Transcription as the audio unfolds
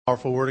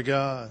Powerful Word of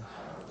God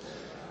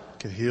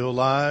can heal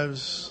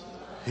lives,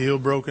 heal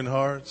broken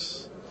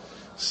hearts,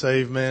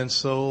 save man's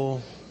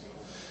soul,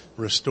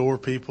 restore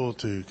people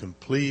to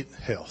complete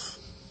health.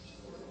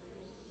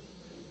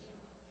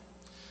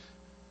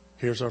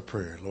 Here's our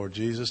prayer. Lord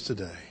Jesus,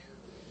 today,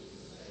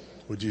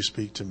 would you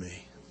speak to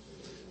me?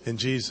 In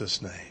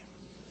Jesus' name,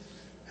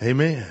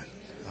 amen.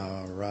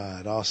 All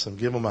right, awesome.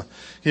 Give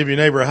your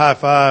neighbor a high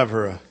five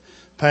or a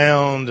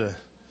pound.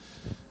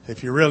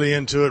 If you're really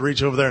into it,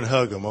 reach over there and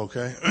hug them,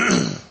 okay?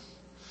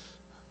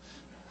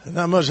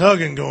 Not much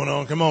hugging going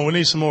on. Come on, we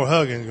need some more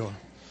hugging going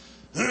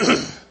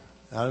on.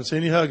 I don't see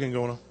any hugging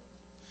going on.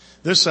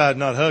 This side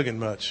not hugging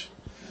much.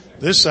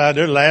 This side,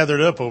 they're lathered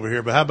up over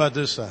here, but how about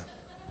this side?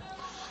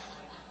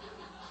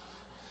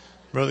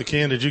 Brother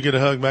Ken, did you get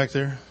a hug back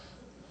there?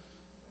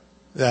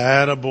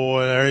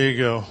 Attaboy, there you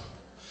go.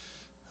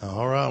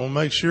 All right, well,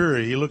 make sure.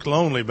 He looked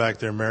lonely back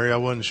there, Mary. I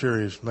wasn't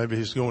sure. Maybe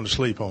he's going to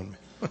sleep on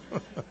me.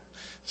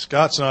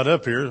 Scott's not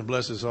up here,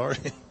 bless his heart.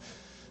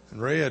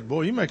 And Red,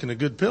 boy, you making a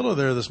good pillow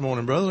there this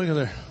morning, brother. Look at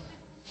there.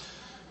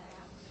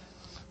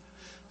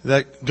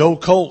 That go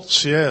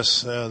Colts,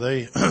 yes,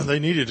 they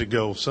needed to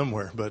go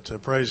somewhere,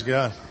 but praise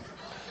God.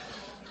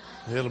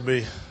 It'll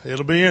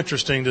be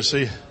interesting to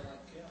see.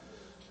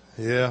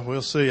 Yeah,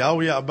 we'll see. Oh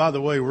yeah, by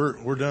the way,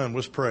 we're done.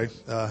 Let's pray.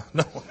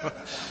 No.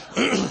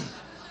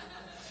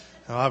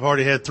 I've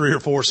already had 3 or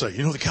 4 say,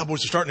 the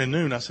Cowboys are starting at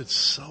noon. I said,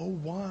 so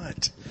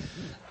what?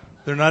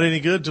 They're not any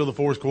good till the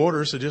fourth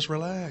quarter, so just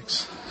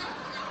relax.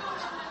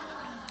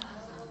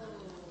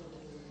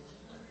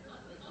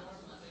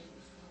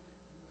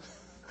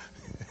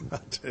 I'll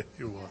tell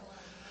you what.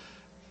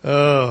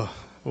 Oh,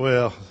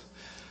 well,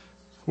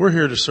 we're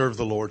here to serve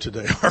the Lord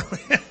today, aren't we?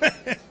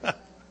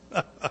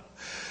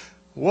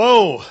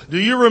 Whoa, do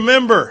you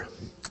remember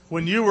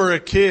when you were a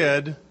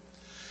kid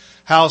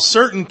how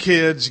certain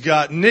kids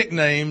got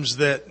nicknames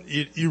that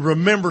you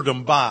remembered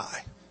them by?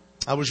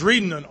 I was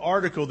reading an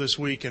article this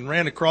week and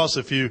ran across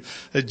a few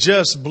that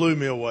just blew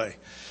me away.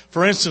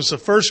 For instance, a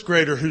first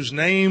grader whose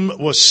name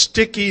was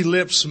Sticky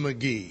Lips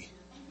McGee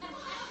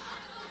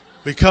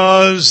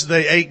because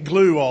they ate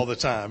glue all the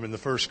time in the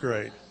first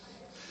grade.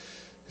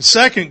 In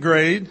second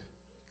grade,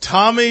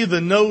 Tommy the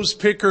Nose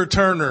Picker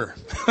Turner.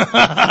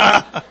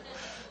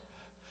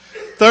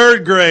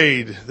 Third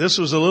grade, this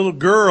was a little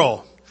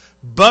girl,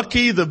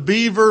 Bucky the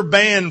Beaver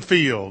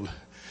Banfield.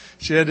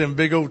 She had them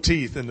big old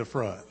teeth in the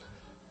front.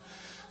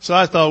 So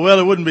I thought, well,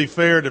 it wouldn't be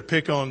fair to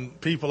pick on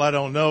people I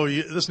don't know.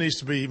 This needs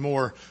to be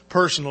more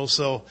personal,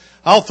 so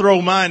I'll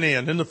throw mine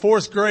in. In the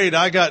fourth grade,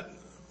 I got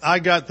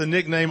the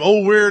nickname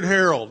Old Weird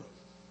Harold.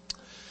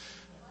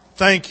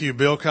 Thank you,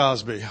 Bill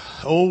Cosby.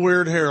 Old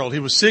Weird Harold. He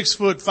was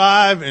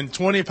 6'5" and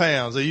 20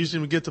 pounds. They used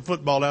him to get the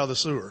football out of the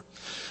sewer.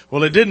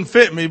 Well, it didn't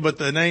fit me, but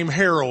the name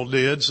Harold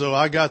did, so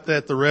I got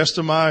that the rest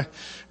of my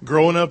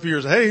growing up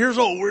years. Hey, here's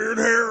Old Weird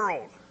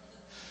Harold.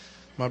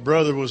 My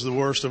brother was the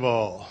worst of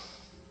all.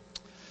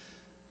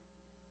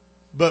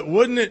 But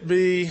wouldn't it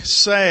be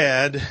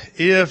sad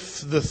if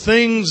the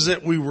things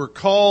that we were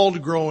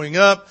called growing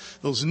up,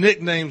 those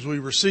nicknames we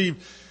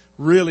received,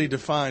 really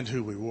defined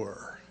who we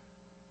were?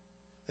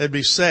 It'd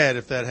be sad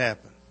if that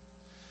happened.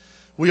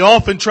 We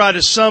often try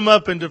to sum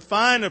up and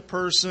define a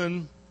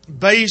person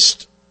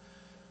based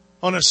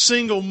on a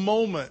single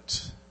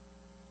moment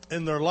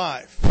in their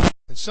life.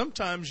 And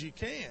sometimes you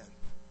can.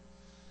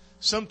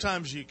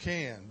 Sometimes you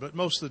can, but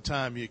most of the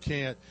time you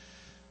can't.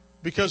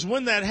 Because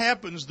when that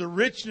happens, the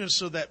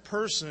richness of that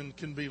person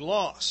can be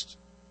lost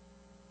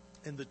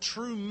and the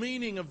true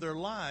meaning of their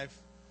life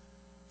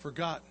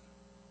forgotten.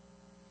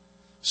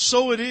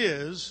 So it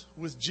is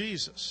with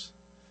Jesus.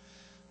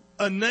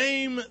 A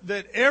name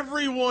that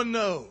everyone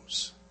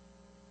knows.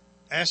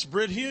 Ask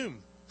Britt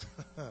Hume.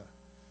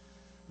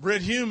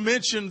 Britt Hume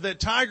mentioned that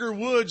Tiger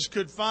Woods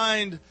could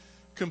find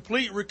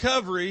complete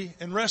recovery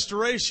and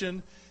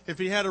restoration if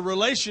he had a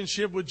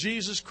relationship with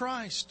Jesus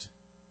Christ.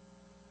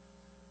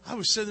 I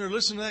was sitting there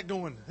listening to that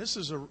going, this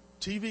is a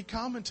TV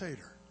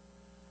commentator,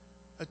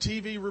 a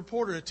TV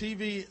reporter, a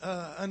TV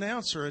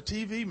announcer, a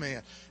TV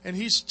man. And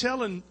he's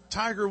telling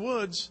Tiger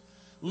Woods,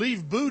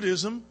 leave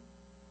Buddhism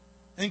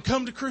and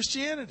come to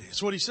Christianity.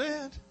 That's what he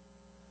said.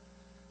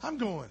 I'm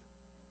going,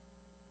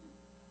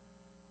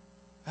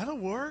 that'll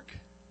work.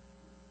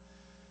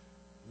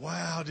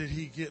 Wow, did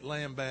he get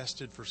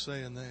lambasted for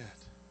saying that?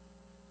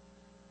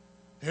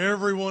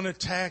 Everyone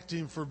attacked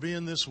him for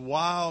being this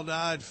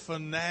wild-eyed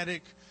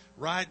fanatic,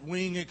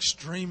 right-wing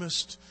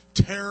extremist,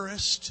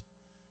 terrorist,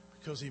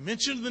 because he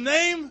mentioned the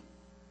name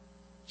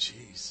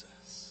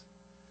Jesus.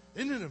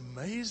 Isn't it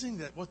amazing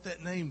that what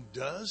that name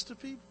does to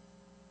people?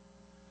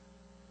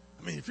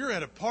 I mean, if you're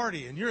at a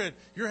party and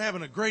you're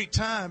having a great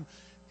time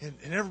and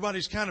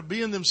everybody's kind of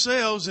being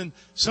themselves and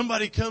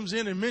somebody comes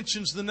in and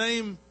mentions the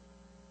name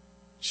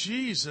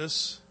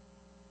Jesus,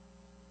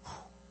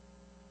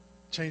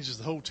 changes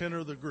the whole tenor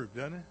of the group,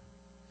 doesn't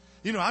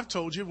it? I've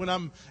told you when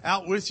I'm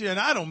out with you, and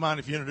I don't mind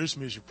if you introduce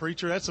me as your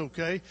preacher, that's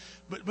okay,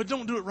 but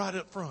don't do it right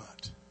up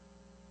front.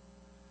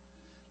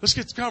 Let's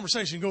get the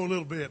conversation going a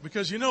little bit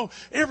because,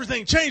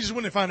 everything changes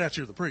when they find out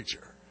you're the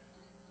preacher.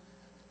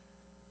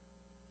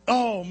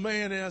 Oh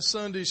man, our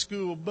Sunday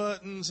school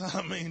buttons,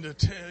 I mean to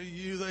tell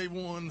you, they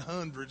won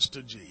hundreds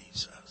to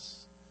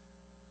Jesus.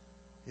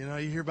 You know,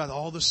 you hear about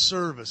all the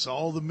service,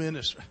 all the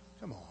ministry.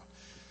 Come on.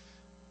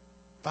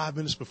 5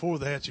 minutes before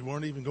that, you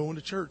weren't even going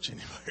to church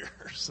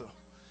anywhere. So,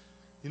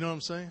 you know what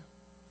I'm saying?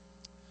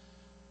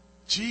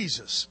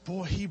 Jesus,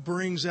 boy, he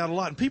brings out a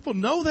lot. And people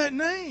know that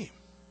name.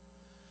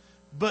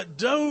 But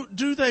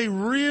do they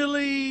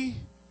really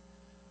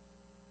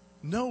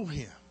know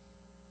him?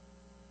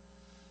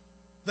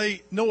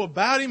 They know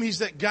about him. He's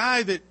that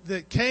guy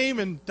that came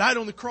and died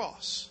on the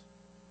cross.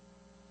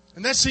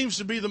 And that seems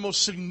to be the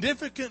most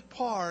significant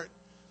part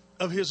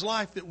of his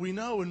life that we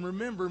know and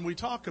remember and we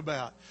talk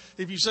about.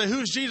 If you say,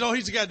 who is Jesus? Oh,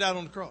 he's the guy that died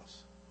on the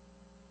cross.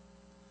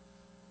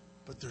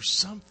 But there's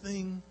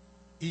something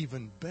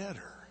even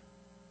better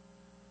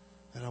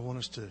that I want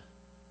us to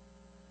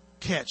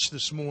catch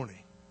this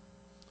morning.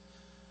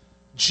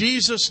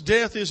 Jesus'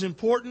 death is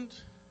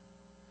important,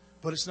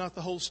 but it's not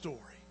the whole story.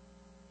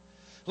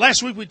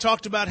 Last week we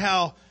talked about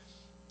how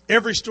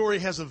every story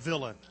has a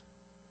villain.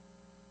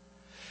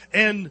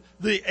 And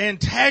the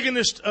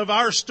antagonist of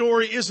our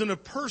story isn't a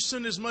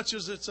person as much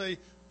as it's a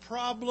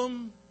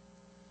problem.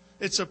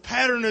 It's a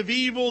pattern of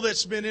evil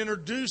that's been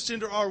introduced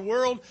into our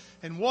world.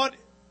 And what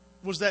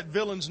was that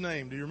villain's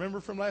name? Do you remember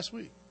from last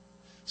week?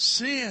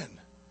 Sin.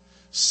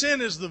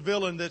 Sin is the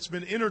villain that's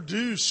been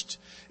introduced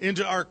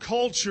into our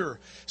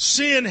culture.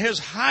 Sin has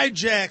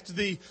hijacked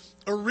the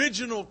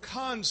original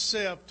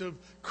concept of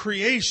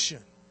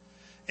creation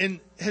and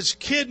has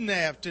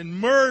kidnapped and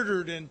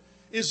murdered and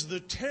is the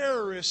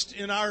terrorist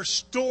in our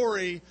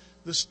story,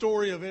 the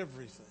story of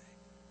everything.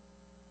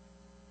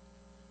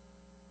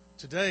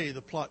 Today,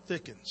 the plot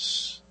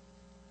thickens.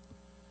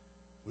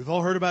 We've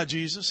all heard about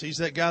Jesus. He's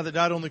that guy that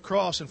died on the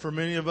cross, and for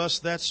many of us,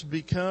 that's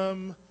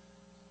become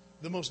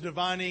the most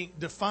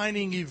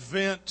defining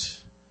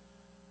event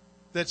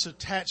that's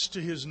attached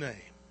to his name.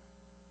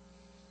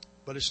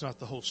 But it's not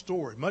the whole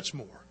story. Much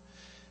more.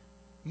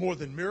 More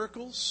than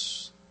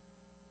miracles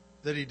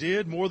that he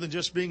did, more than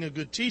just being a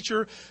good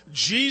teacher.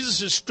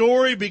 Jesus'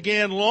 story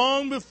began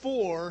long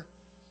before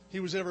he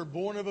was ever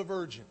born of a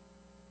virgin.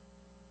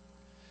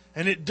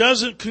 And it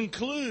doesn't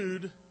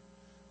conclude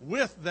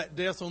with that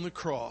death on the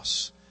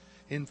cross.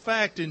 In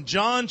fact, in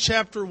John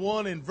chapter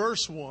 1 and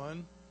verse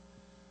 1,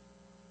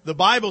 the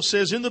Bible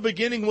says, in the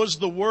beginning was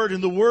the Word,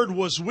 and the Word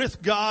was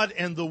with God,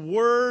 and the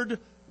Word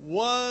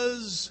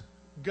was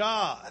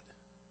God.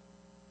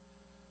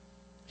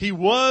 He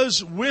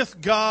was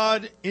with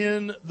God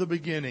in the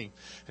beginning.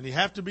 And you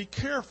have to be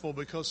careful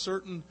because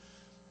certain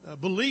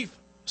belief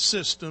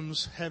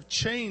systems have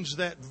changed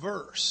that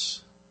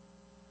verse.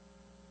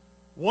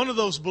 One of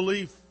those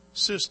belief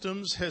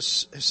systems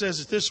says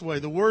it this way: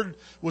 the Word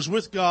was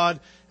with God,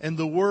 and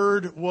the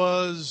Word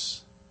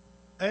was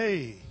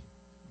a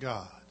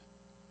God.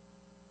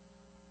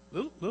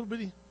 Little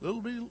bitty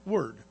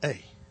word, a.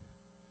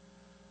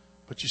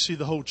 But you see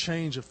the whole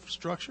change of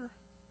structure?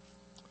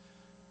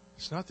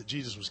 It's not that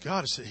Jesus was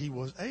God, it's that he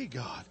was a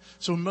God.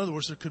 So in other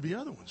words, there could be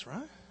other ones,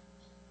 right?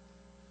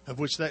 Of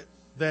which that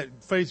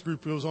faith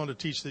group goes on to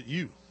teach that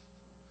you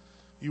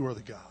are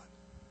the God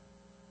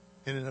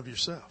in and of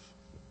yourself.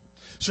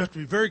 So you have to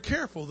be very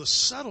careful of the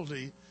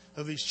subtlety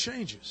of these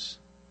changes.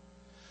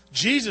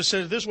 Jesus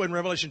said it this way in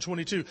Revelation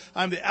 22,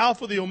 I'm the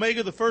Alpha, the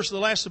Omega, the first, the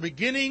last, the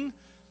beginning,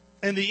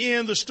 and the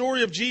end. The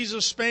story of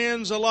Jesus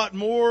spans a lot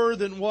more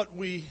than what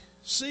we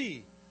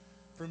see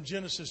from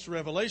Genesis to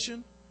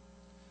Revelation.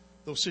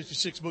 Those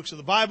 66 books of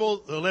the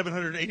Bible, the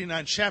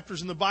 1,189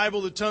 chapters in the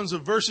Bible, the tons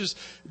of verses.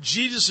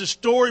 Jesus'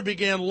 story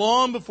began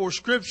long before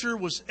Scripture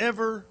was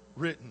ever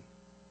written.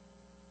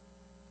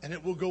 And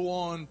it will go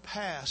on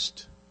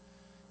past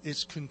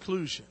its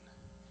conclusion.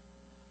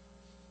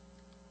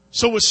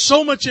 So with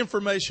so much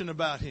information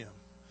about him,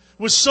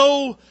 with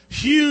so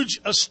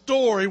huge a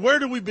story, where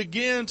do we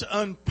begin to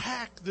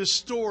unpack this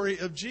story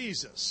of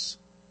Jesus?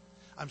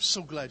 I'm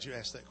so glad you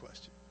asked that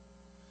question.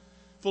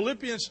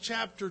 Philippians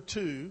chapter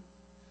 2,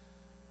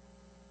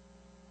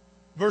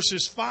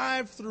 verses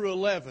 5 through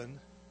 11,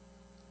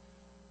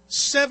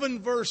 7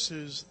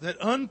 verses that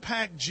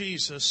unpack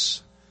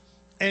Jesus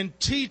and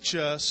teach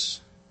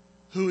us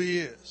who he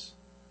is.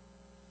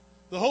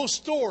 The whole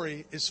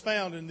story is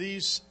found in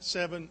these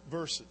 7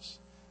 verses.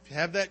 If you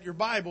have that in your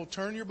Bible,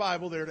 turn your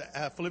Bible there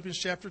to Philippians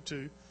chapter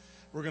 2.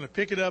 We're going to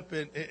pick it up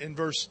in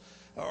verse,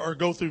 or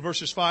go through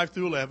verses 5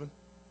 through 11.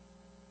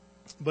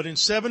 But in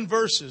 7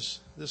 verses,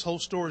 this whole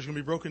story is going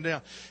to be broken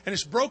down. And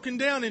it's broken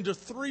down into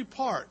 3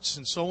 parts.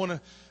 And so I want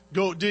to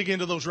go dig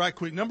into those right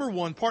quick.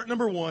 Part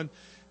number 1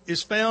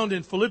 is found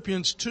in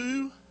Philippians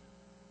 2,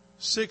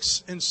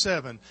 6, and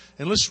 7.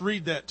 And let's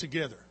read that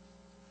together.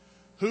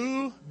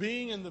 Who,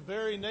 being in the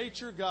very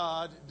nature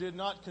God, did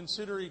not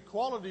consider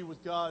equality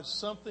with God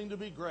something to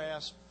be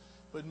grasped,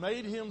 but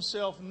made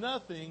himself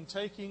nothing,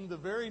 taking the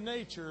very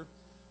nature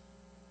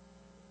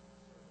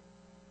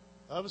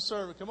of a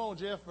servant. Come on,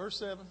 Jeff, verse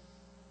 7.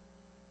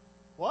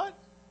 What?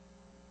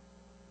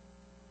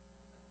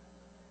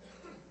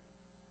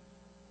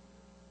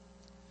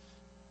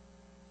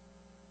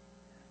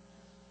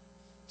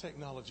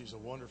 Technology's a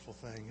wonderful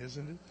thing,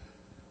 isn't it?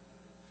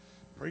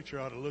 Preacher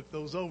ought to look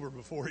those over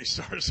before he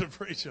starts to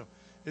preach them.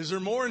 Is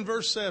there more in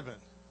verse 7?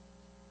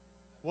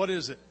 What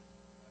is it?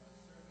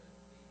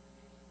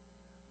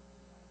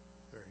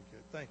 Very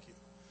good. Thank you.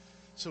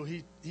 So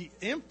he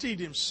emptied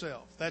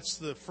himself. That's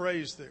the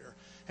phrase there.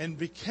 And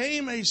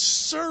became a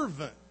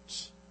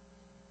servant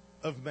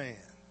of man.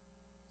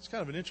 It's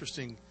kind of an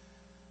interesting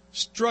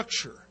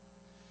structure.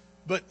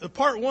 But the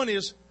part one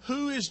is,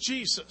 who is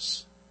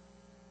Jesus?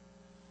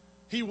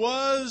 He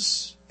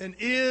was and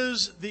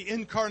is the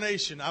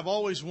incarnation. I've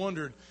always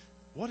wondered,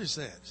 what is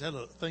that? Is that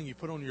a thing you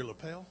put on your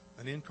lapel?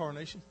 An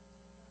incarnation?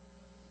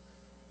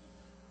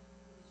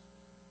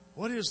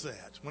 What is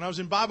that? When I was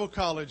in Bible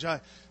college,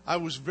 I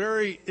was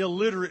very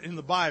illiterate in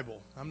the Bible.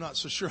 I'm not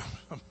so sure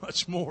I'm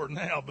much more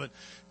now, but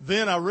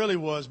then I really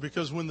was,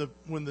 because when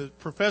the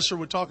professor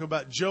would talk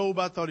about Job,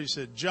 I thought he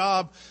said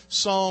Job,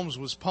 Psalms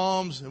was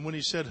palms, and when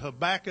he said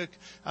Habakkuk,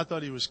 I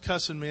thought he was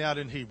cussing me out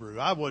in Hebrew.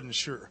 I wasn't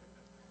sure.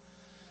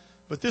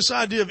 But this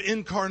idea of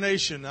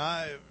incarnation,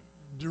 I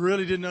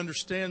really didn't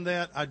understand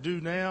that. I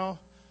do now,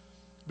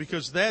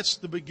 because that's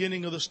the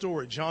beginning of the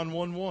story. John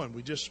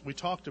 1:1. We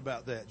talked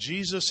about that.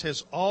 Jesus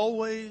has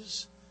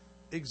always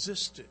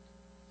existed.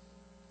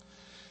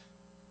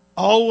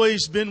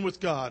 Always been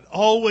with God.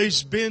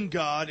 Always been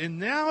God. And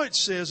now it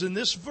says in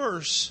this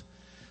verse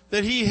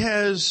that he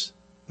has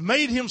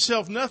made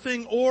himself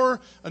nothing, or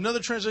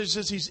another translation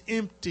says he's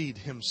emptied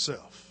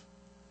himself.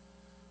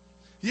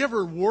 You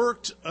ever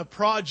worked a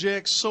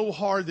project so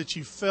hard that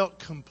you felt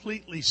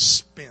completely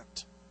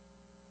spent?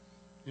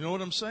 You know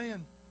what I'm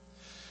saying?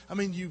 I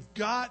mean, you've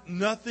got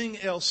nothing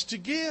else to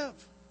give.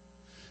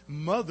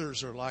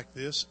 Mothers are like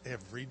this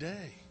every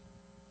day.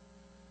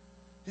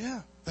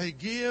 Yeah, they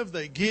give,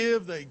 they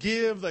give, they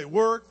give, they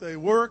work, they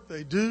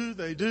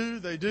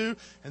do.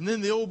 And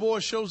then the old boy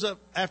shows up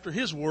after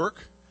his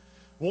work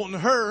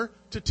wanting her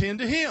to tend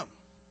to him.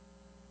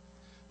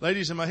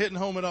 Ladies, am I hitting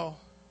home at all?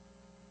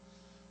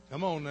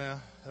 Come on now.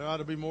 There ought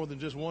to be more than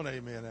just one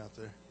amen out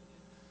there.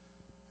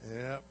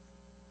 Yeah.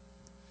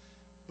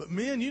 But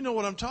men, you know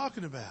what I'm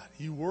talking about.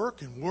 You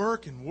work and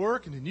work and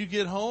work, and then you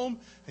get home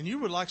and you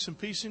would like some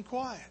peace and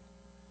quiet.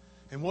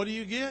 And what do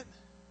you get?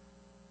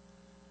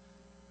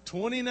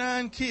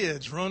 29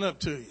 kids run up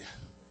to you.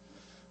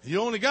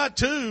 You only got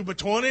 2, but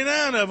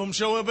 29 of them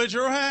show up at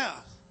your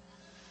house.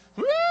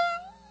 Woo!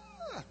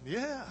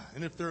 Yeah.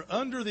 And if they're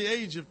under the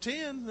age of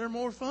 10, they're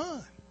more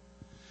fun.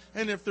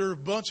 And if they're a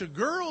bunch of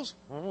girls,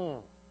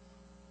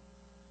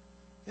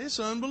 it's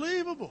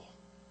unbelievable.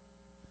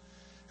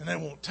 And they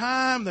want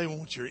time, they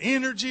want your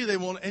energy,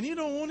 and you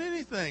don't want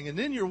anything. And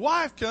then your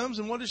wife comes,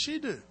 and what does she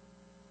do?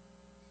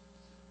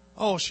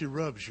 Oh, she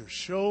rubs your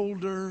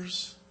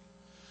shoulders.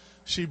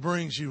 She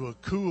brings you a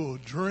cool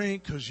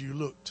drink because you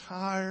look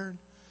tired.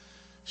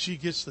 She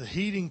gets the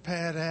heating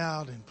pad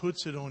out and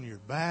puts it on your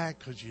back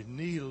because you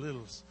need a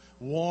little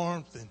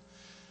warmth. And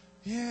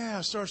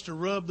yeah, starts to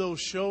rub those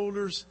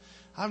shoulders.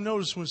 I've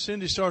noticed when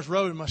Cindy starts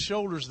rubbing my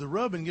shoulders, the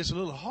rubbing gets a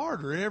little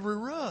harder every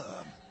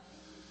rub.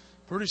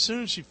 Pretty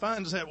soon she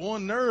finds that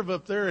one nerve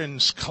up there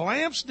and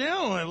clamps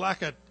down on it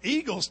like an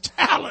eagle's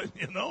talon,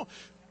 you know.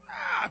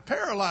 It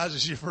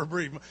paralyzes you for a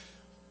brief moment.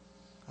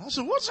 I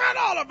said, what's that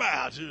all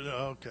about? You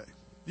know, okay.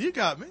 You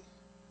got me.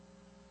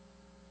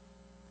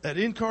 That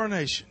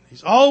incarnation.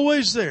 He's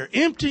always there,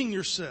 emptying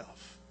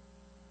yourself.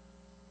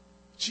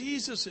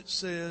 Jesus, it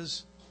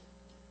says,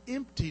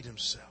 emptied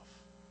himself.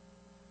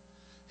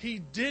 He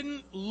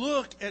didn't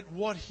look at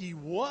what he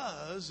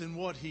was and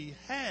what he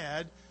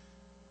had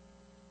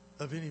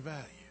of any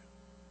value.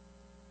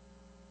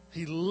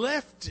 He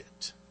left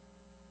it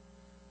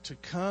to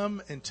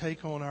come and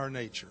take on our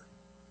nature,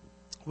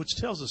 which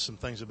tells us some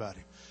things about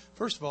him.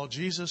 First of all,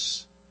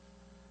 Jesus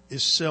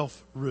is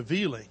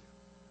self-revealing.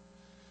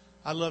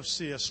 I love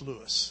C.S.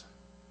 Lewis.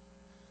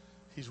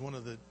 He's one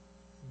of the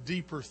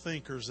deeper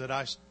thinkers that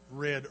I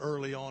read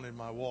early on in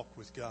my walk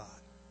with God.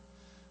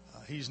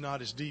 He's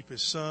not as deep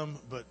as some,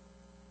 but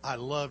I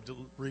love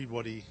to read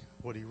what he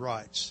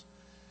writes.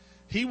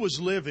 He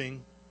was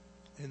living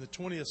in the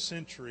 20th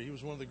century. He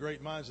was one of the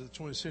great minds of the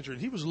 20th century.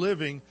 And he was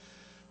living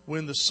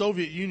when the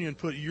Soviet Union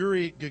put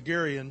Yuri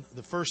Gagarin,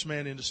 the first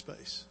man, into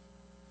space.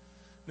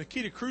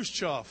 Nikita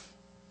Khrushchev,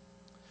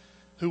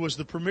 who was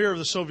the premier of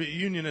the Soviet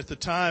Union at the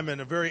time and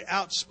a very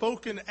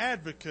outspoken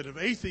advocate of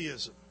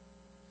atheism,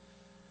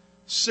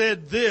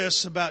 said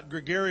this about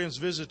Gagarin's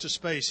visit to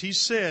space. He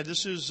said,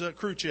 this is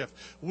Khrushchev,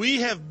 "We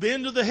have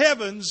been to the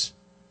heavens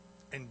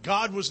and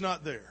God was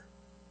not there.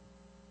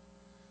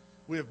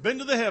 We have been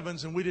to the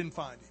heavens and we didn't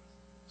find him."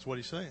 That's what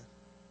he's saying.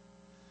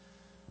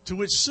 To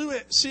which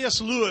C.S.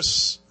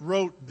 Lewis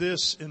wrote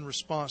this in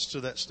response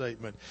to that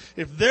statement.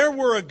 If there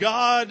were a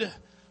God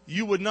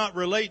you would not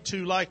relate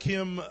to like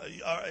him,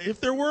 if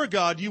there were a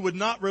God, you would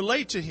not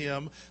relate to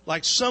him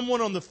like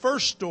someone on the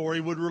first story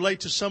would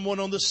relate to someone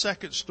on the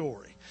second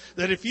story.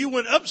 That if you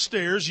went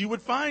upstairs, you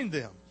would find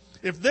them.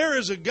 If there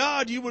is a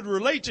God, you would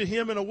relate to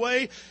him in a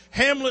way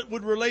Hamlet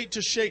would relate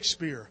to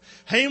Shakespeare.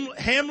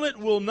 Hamlet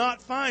will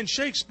not find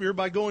Shakespeare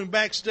by going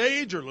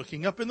backstage or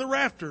looking up in the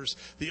rafters.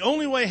 The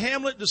only way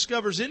Hamlet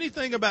discovers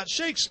anything about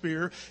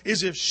Shakespeare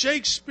is if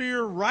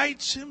Shakespeare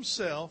writes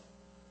himself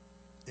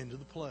into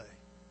the play.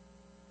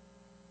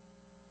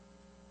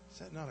 Is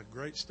that not a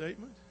great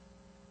statement?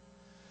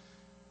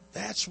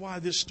 That's why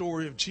this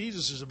story of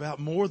Jesus is about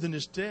more than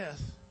his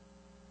death,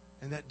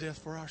 and that death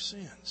for our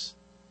sins.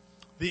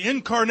 The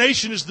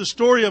incarnation is the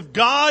story of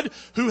God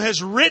who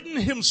has written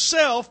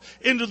himself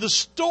into the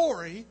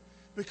story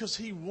because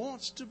he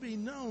wants to be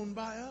known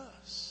by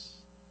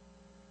us.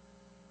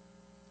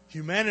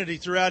 Humanity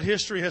throughout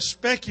history has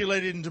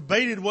speculated and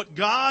debated what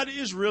God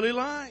is really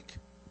like.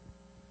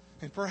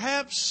 And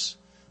perhaps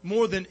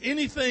more than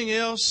anything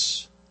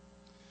else,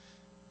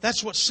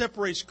 that's what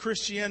separates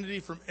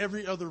Christianity from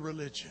every other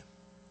religion.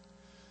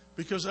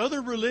 Because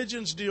other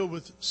religions deal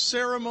with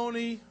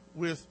ceremony,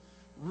 with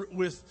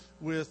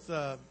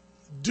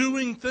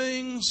doing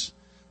things,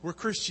 where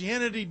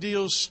Christianity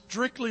deals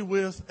strictly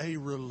with a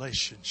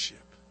relationship.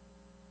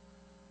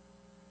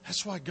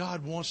 That's why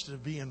God wants to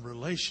be in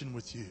relation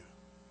with you.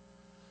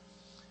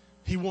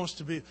 He wants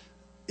to be.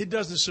 It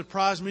doesn't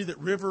surprise me that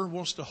River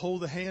wants to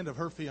hold the hand of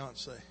her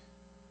fiancé.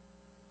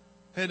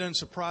 It doesn't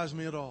surprise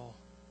me at all.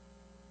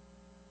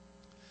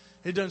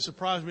 It doesn't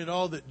surprise me at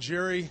all that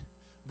Jerry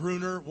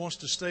Bruner wants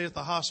to stay at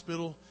the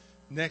hospital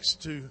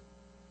next to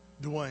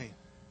Dwayne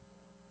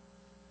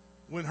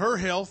when her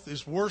health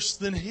is worse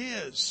than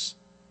his.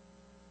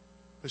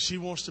 But she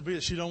wants to be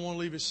it. She don't want to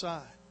leave his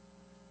side.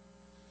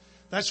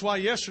 That's why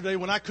yesterday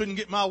when I couldn't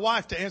get my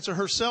wife to answer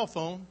her cell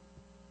phone,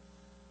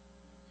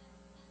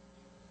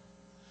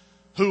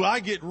 who I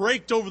get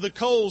raked over the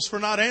coals for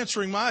not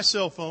answering my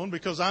cell phone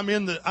because I'm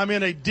in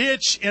a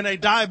ditch in a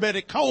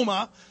diabetic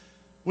coma,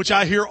 which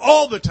I hear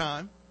all the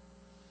time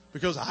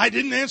because I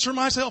didn't answer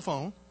my cell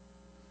phone.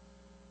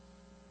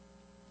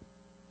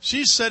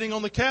 She's sitting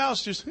on the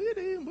couch just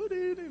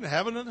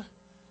having a...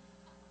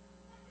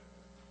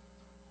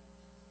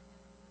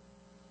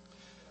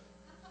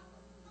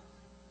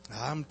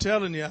 I'm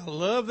telling you, I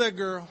love that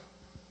girl.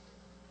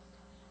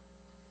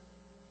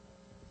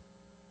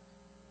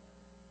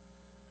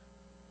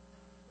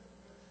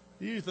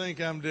 You think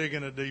I'm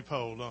digging a deep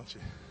hole, don't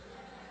you?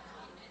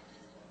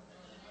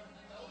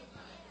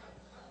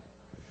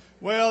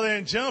 Well,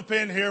 then jump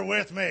in here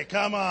with me.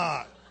 Come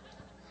on.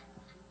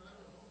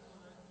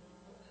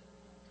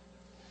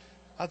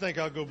 I think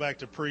I'll go back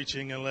to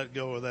preaching and let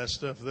go of that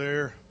stuff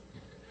there.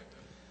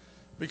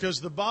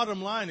 Because the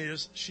bottom line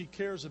is she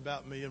cares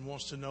about me and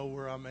wants to know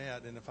where I'm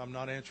at. And if I'm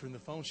not answering the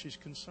phone, she's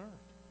concerned.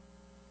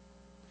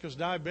 Because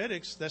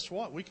diabetics, that's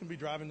what. We can be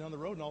driving down the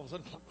road and all of a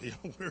sudden,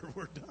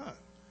 we're done.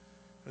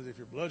 Because if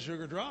your blood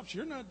sugar drops,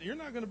 you're not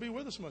going to be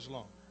with us much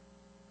longer.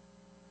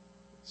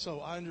 So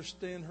I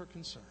understand her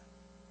concern.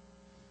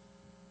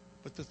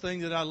 But the thing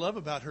that I love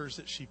about her is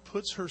that she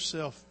puts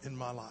herself in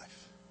my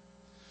life.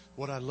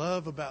 What I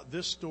love about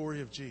this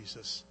story of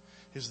Jesus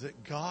is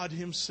that God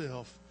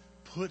himself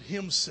put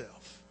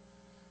himself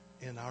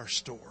in our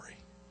story.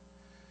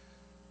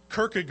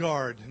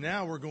 Kierkegaard,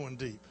 now we're going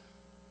deep.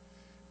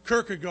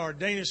 Kierkegaard,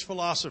 Danish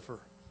philosopher,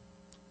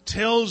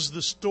 tells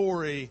the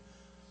story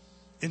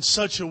in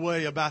such a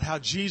way about how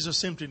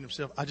Jesus emptied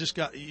himself.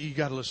 You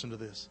got to listen to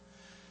this.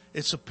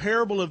 It's a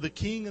parable of the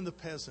king and the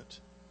peasant.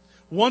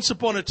 Once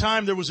upon a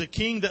time, there was a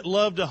king that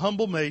loved a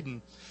humble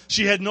maiden.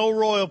 She had no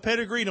royal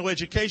pedigree, no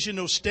education,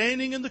 no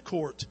standing in the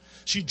court.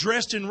 She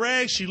dressed in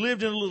rags. She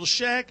lived in a little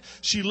shack.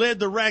 She led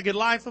the ragged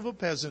life of a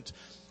peasant.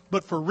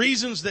 But for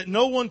reasons that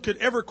no one could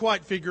ever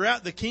quite figure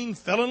out, the king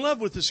fell in love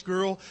with this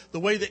girl the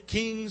way that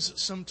kings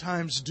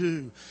sometimes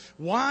do.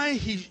 Why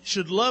he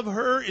should love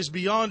her is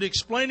beyond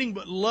explaining,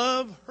 but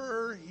love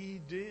her he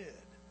did.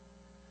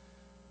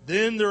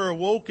 Then there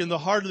awoke in the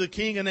heart of the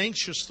king an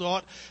anxious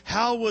thought.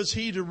 How was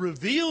he to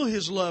reveal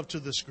his love to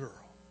this girl?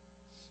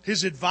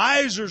 His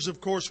advisors,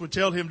 of course, would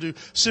tell him to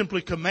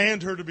simply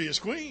command her to be his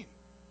queen.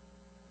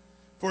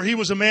 For he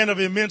was a man of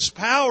immense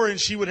power and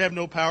she would have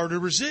no power to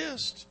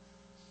resist.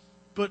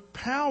 But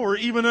power,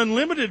 even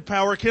unlimited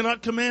power,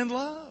 cannot command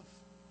love.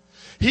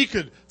 He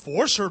could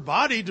force her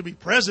body to be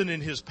present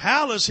in his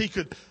palace. He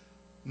could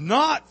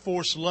not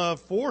force love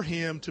for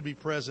him to be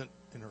present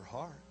in her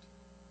heart.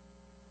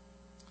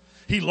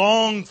 He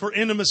longed for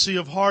intimacy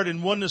of heart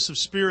and oneness of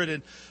spirit,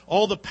 and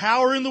all the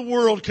power in the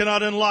world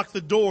cannot unlock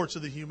the door to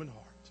the human heart.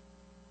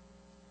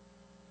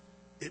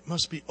 It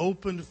must be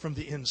opened from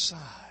the inside.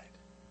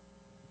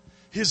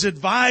 His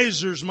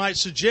advisors might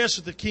suggest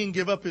that the king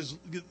give up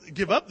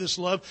this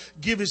love,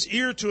 give his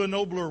ear to a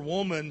nobler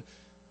woman,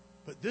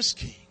 but this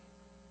king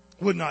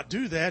would not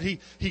do that. He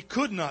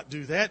could not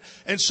do that.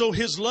 And so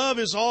his love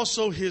is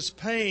also his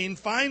pain.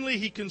 Finally,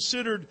 he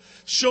considered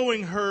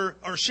showering her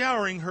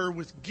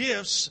with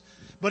gifts.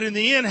 But in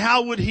the end,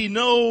 how would he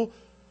know,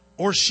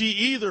 or she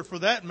either for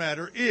that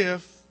matter,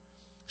 if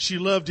she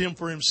loved him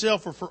for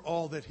himself or for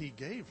all that he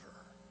gave her?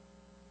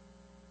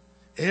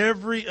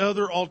 Every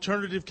other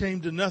alternative came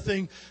to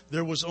nothing.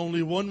 There was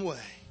only one way.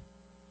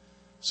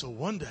 So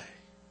one day,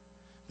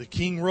 the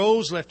king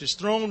rose, left his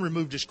throne,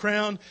 removed his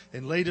crown,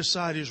 and laid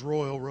aside his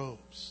royal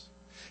robes.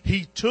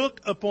 He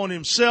took upon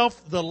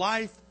himself the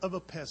life of a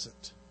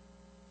peasant.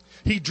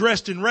 He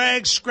dressed in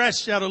rags,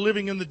 scratched out a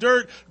living in the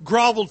dirt,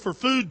 groveled for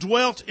food,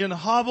 dwelt in a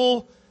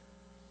hovel.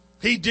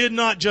 He did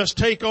not just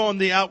take on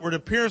the outward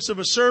appearance of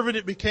a servant.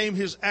 It became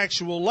his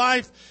actual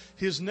life,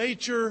 his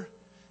nature,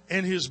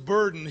 and his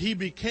burden. He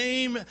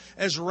became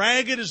as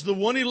ragged as the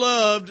one he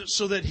loved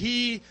so that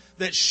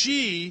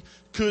she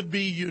could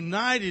be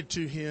united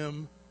to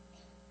him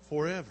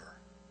forever.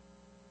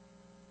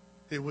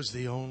 It was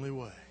the only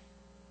way.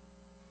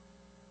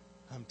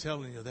 I'm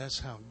telling you, that's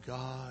how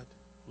God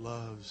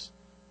loves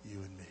you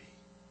and me.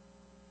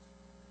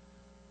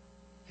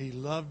 He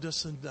loved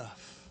us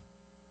enough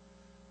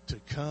to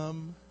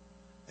come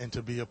and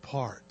to be a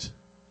part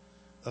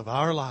of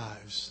our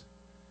lives,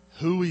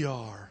 who we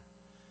are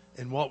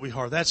and what we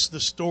are. That's the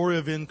story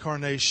of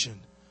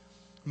incarnation,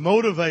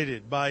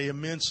 motivated by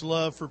immense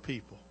love for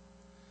people.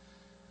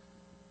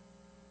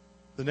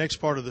 The next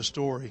part of the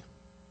story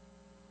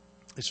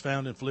is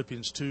found in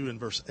Philippians 2 and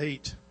verse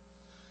 8.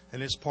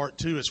 And it's part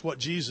 2. It's what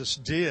Jesus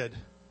did.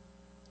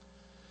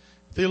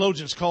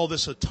 Theologians call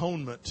this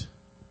atonement.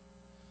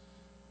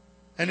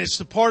 And it's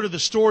the part of the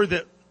story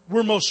that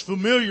we're most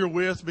familiar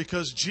with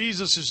because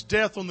Jesus'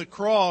 death on the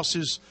cross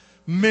is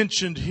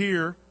mentioned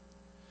here.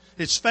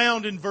 It's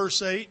found in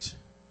verse 8. It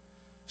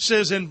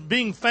says, and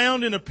being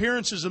found in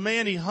appearance as a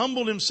man, he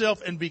humbled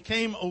himself and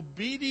became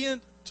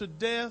obedient to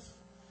death,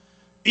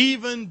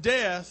 even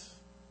death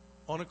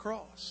on a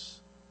cross.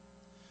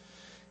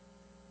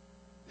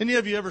 Any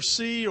of you ever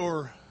see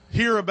or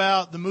hear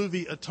about the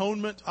movie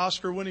Atonement,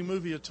 Oscar-winning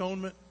movie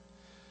Atonement?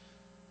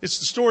 It's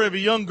the story of a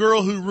young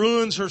girl who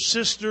ruins her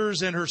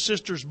sister's and her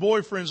sister's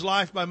boyfriend's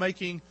life by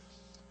making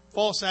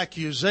false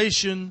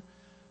accusation,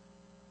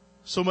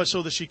 so much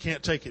so that she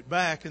can't take it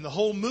back. And the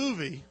whole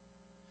movie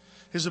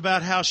is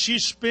about how she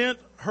spent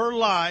her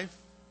life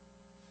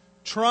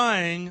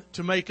trying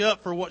to make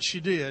up for what she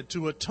did,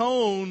 to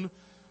atone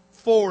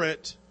for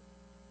it,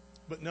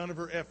 but none of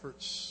her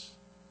efforts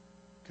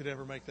could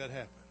ever make that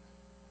happen.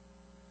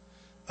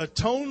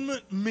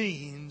 Atonement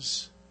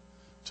means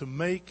to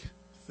make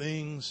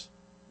things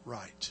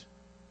right.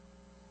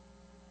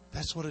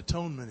 That's what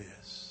atonement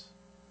is.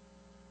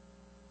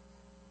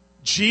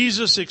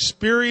 Jesus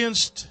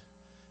experienced,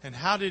 and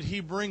how did he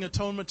bring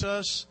atonement to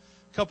us?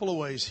 A couple of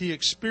ways. He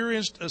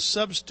experienced a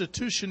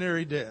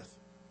substitutionary death.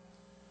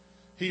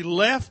 He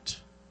left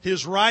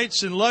his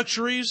rights and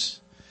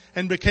luxuries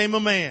and became a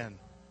man,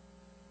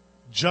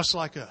 just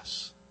like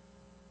us.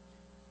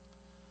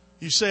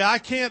 You say, I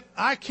can't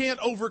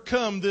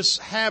overcome this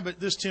habit,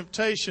 this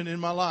temptation in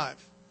my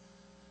life.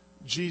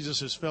 Jesus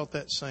has felt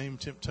that same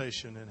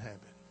temptation and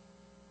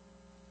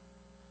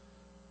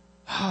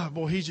habit.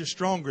 Boy, he's just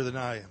stronger than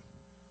I am.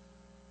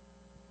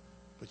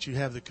 But you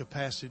have the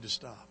capacity to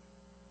stop.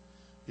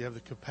 You have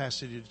the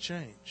capacity to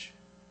change.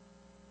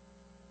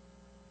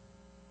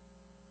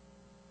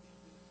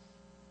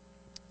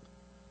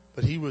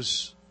 But he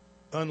was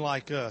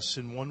unlike us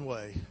in one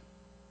way.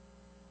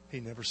 He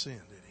never sinned,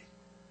 did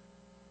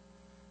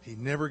he? He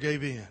never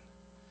gave in.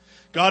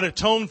 God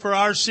atoned for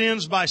our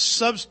sins by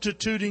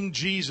substituting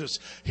Jesus.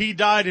 He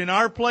died in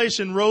our place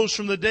and rose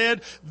from the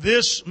dead.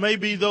 This may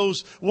be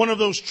one of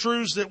those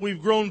truths that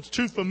we've grown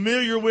too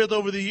familiar with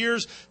over the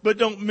years, but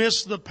don't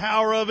miss the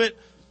power of it.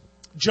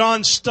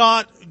 John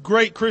Stott,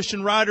 great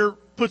Christian writer,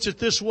 puts it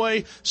this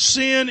way: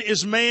 sin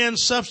is man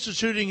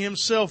substituting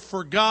himself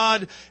for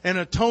God, and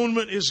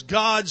atonement is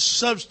God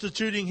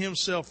substituting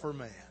himself for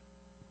man.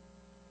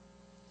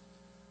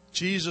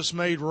 Jesus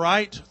made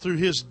right through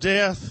his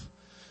death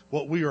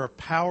what we are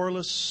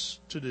powerless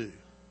to do.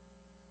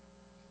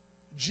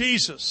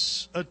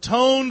 Jesus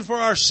atoned for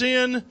our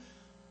sin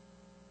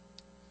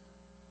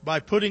by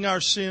putting our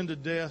sin to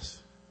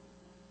death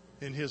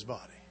in his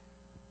body.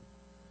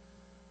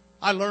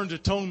 I learned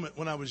atonement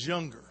when I was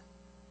younger.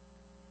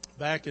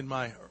 Back in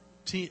my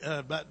 10,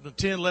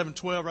 11,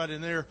 12, right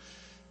in there,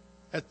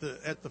 at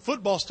the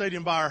football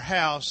stadium by our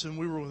house, and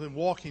we were within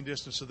walking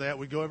distance of that.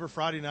 We'd go every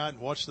Friday night and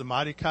watch the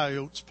Mighty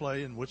Coyotes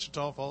play in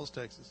Wichita Falls,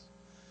 Texas.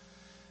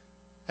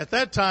 At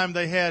that time,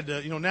 they had,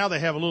 now they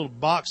have a little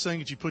box thing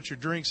that you put your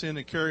drinks in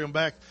and carry them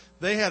back.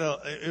 They had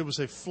it was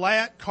a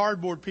flat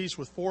cardboard piece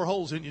with 4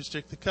 holes in it. You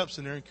stick the cups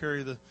in there and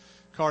carry the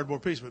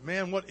cardboard piece. But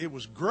man, it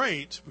was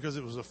great because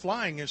it was a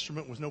flying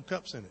instrument with no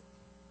cups in it.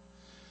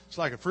 It's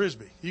like a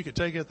Frisbee. You could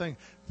take that thing,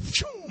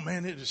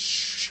 man, it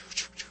just.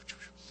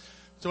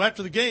 So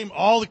after the game,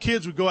 all the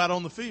kids would go out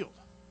on the field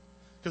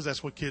because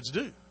that's what kids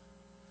do.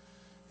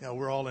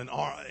 We're all in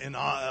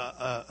awe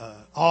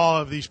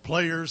of these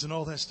players and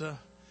all that stuff.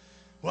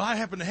 Well, I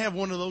happened to have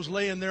one of those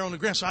laying there on the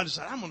ground, so I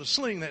decided I'm going to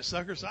sling that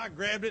sucker. So I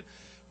grabbed it,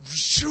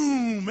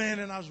 zoom, man,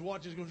 and I was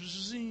watching it go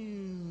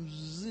zoom,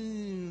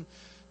 zoom,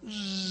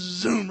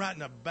 zoom, right in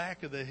the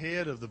back of the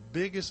head of the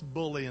biggest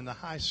bully in the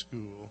high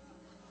school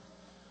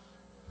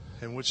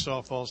in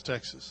Wichita Falls,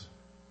 Texas.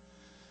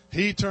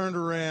 He turned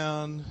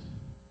around,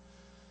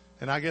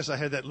 and I guess I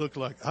had that look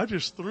like, I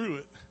just threw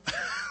it.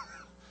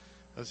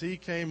 As he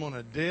came on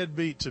a dead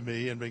beat to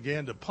me and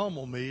began to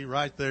pummel me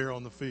right there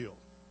on the field.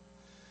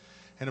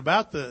 And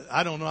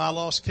I don't know, I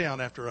lost count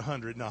after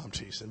 100. No, I'm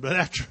teasing.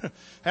 But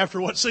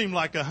after what seemed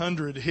like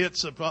 100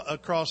 hits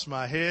across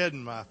my head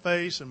and my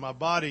face and my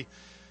body,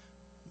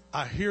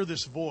 I hear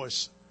this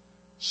voice,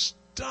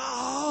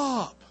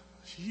 "Stop!"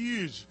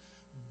 Huge,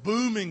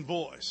 booming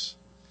voice.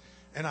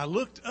 And I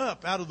looked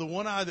up out of the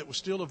one eye that was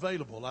still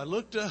available. I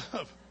looked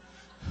up,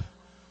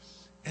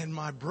 and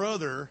my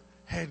brother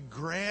had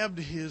grabbed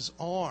his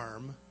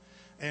arm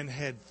and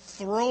had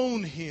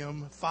thrown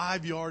him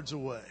 5 yards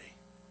away.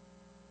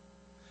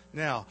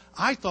 Now,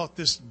 I thought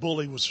this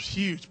bully was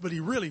huge, but he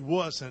really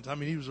wasn't. I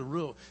mean, he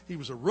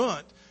was a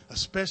runt,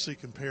 especially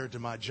compared to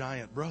my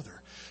giant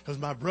brother. Because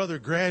my brother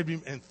grabbed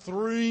him and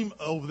threw him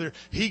over there.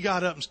 He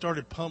got up and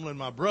started pummeling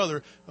my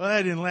brother. Well,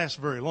 that didn't last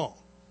very long.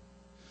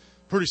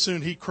 Pretty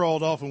soon he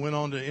crawled off and went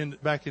on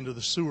back into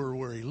the sewer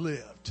where he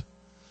lived.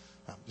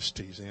 I'm just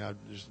teasing. It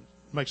just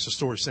makes the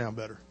story sound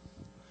better.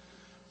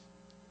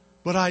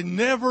 But I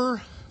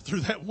never, through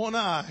that one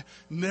eye,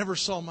 never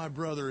saw my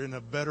brother in a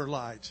better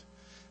light.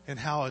 And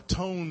how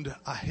atoned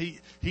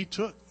he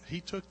took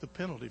the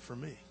penalty for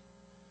me,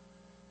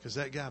 because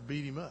that guy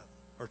beat him up,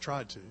 or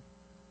tried to.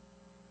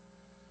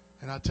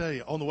 And I tell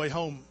you, on the way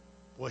home,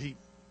 well, he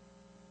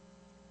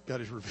got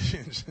his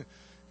revenge,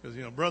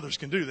 because brothers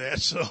can do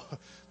that. So,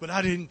 but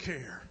I didn't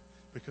care,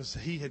 because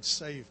he had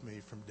saved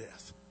me from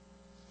death.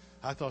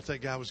 I thought that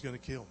guy was going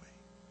to kill me.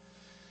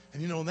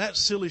 And in that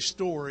silly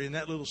story, and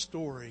that little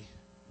story,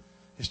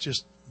 it's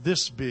just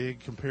this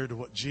big compared to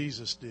what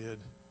Jesus did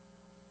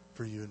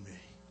for you and me.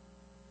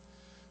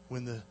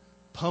 When the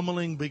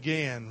pummeling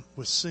began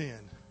with sin,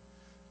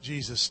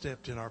 Jesus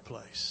stepped in our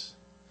place.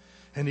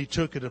 And he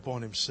took it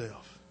upon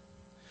himself.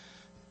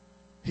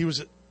 He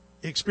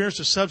experienced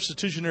a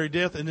substitutionary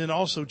death, and then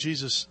also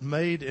Jesus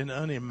made an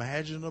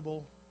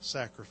unimaginable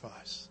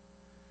sacrifice.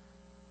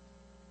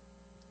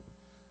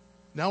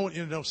 Now I want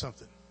you to know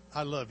something.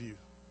 I love you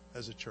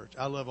as a church.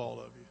 I love all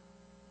of you.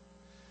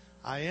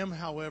 I am,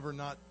 however,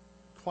 not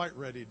quite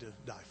ready to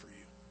die for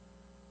you.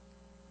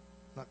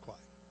 Not quite.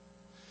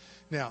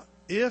 Now,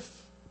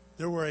 if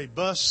there were a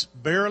bus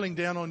barreling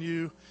down on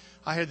you,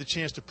 I had the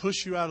chance to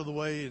push you out of the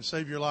way and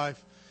save your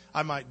life,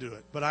 I might do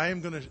it. But I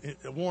am going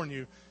to warn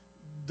you,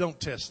 don't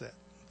test that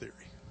theory.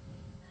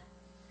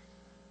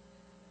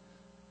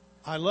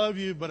 I love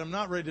you, but I'm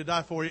not ready to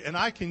die for you. And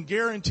I can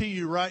guarantee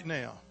you right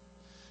now,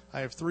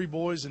 I have 3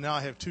 boys, and now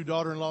I have 2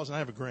 daughter-in-laws, and I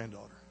have a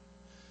granddaughter.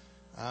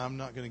 I'm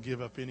not going to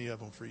give up any of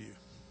them for you.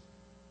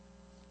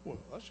 Well,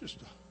 that's just,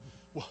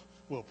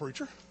 well,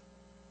 preacher,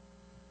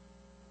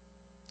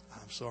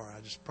 I'm sorry,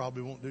 I just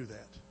probably won't do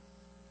that.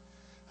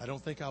 I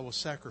don't think I will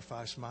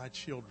sacrifice my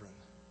children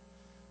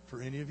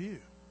for any of you.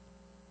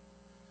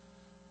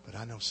 But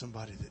I know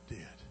somebody that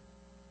did.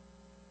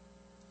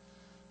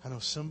 I know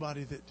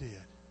somebody that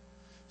did.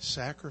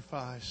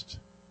 Sacrificed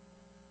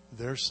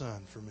their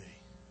son for me.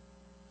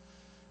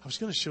 I was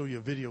going to show you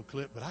a video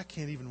clip, but I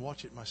can't even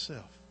watch it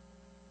myself.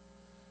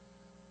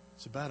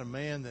 It's about a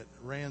man that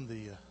ran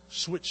the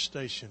switch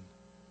station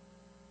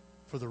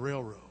for the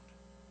railroad.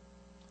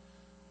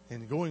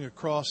 And going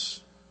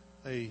across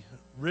a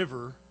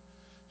river,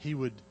 he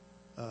would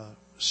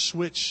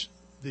switch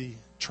the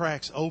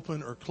tracks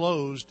open or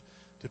closed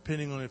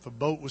depending on if a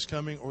boat was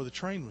coming or the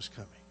train was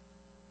coming.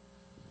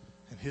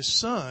 And his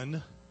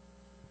son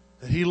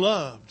that he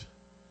loved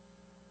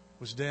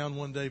was down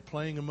one day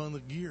playing among the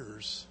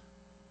gears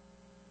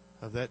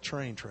of that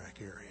train track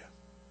area.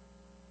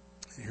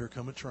 And here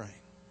come a train.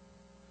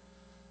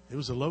 It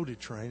was a loaded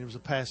train. It was a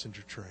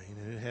passenger train,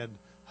 and it had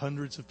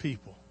hundreds of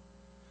people.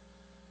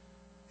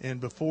 And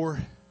before,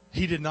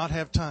 he did not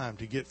have time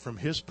to get from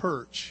his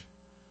perch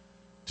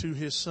to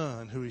his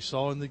son, who he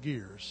saw in the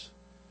gears,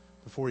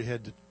 before he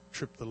had to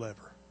trip the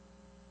lever.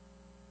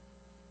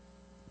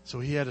 So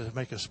he had to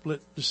make a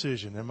split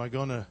decision. Am I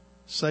going to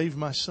save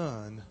my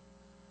son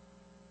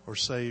or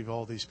save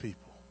all these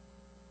people?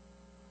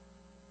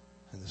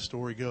 And the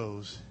story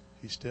goes,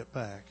 he stepped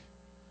back,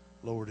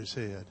 lowered his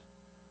head,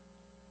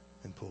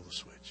 and pulled the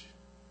switch.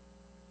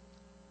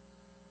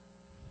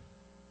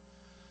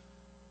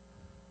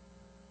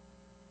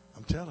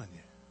 I'm telling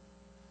you,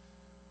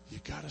 you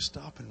got to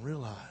stop and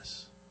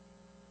realize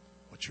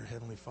what your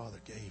Heavenly Father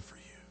gave for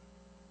you.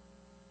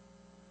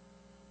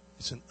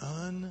 It's an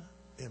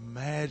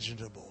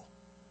unimaginable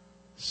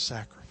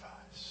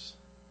sacrifice.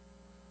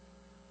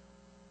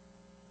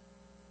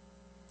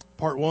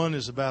 Part 1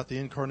 is about the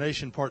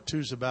incarnation. Part 2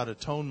 is about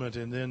atonement.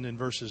 And then in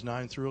verses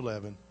 9 through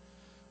 11,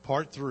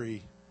 Part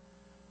 3,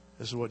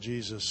 this is what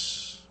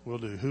Jesus will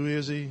do. Who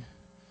is He?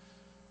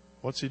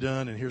 What's He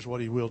done? And here's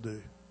what He will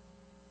do.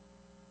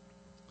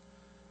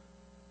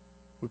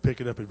 We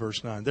pick it up at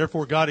verse 9.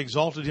 Therefore God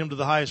exalted Him to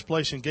the highest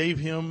place and gave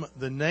Him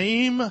the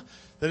name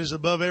that is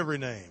above every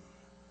name.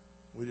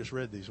 We just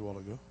read these a while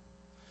ago.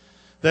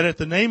 That at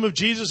the name of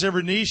Jesus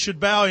every knee should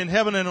bow in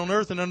heaven and on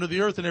earth and under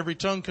the earth, and every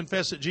tongue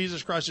confess that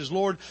Jesus Christ is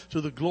Lord,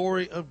 to the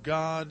glory of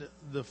God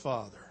the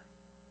Father.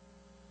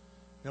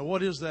 Now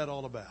what is that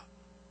all about?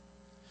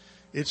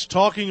 It's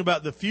talking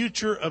about the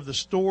future of the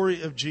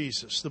story of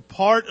Jesus, the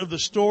part of the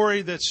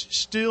story that's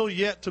still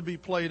yet to be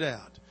played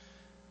out.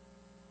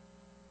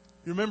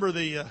 You remember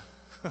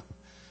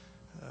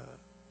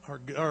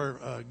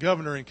our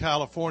governor in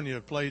California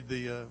played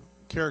the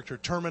character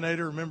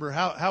Terminator. Remember,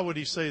 how would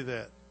he say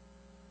that?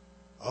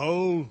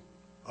 Oh,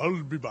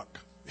 I'll be back.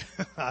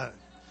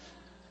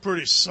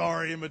 Pretty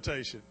sorry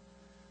imitation.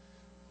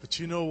 But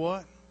you know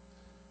what?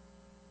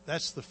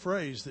 That's the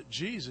phrase that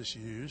Jesus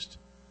used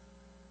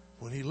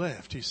when he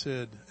left. He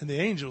said, and the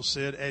angel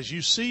said, as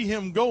you see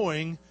him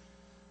going,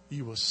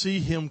 you will see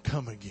him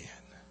come again.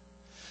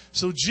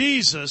 So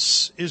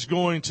Jesus is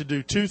going to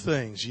do two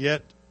things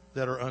yet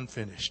that are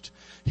unfinished.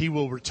 He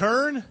will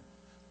return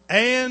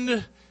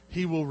and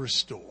he will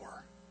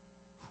restore.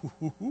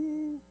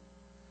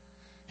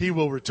 He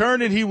will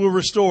return and he will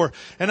restore.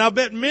 And I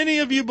bet many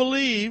of you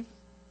believe,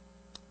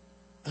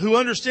 who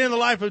understand the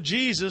life of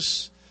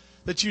Jesus,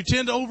 that you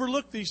tend to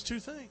overlook these two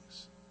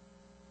things.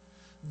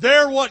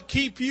 They're what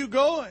keep you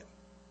going.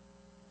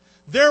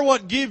 They're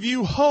what give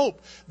you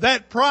hope.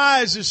 That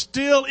prize is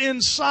still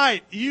in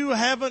sight. You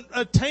haven't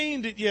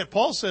attained it yet.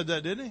 Paul said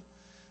that, didn't he?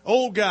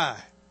 Old guy.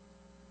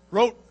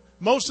 Wrote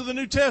most of the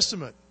New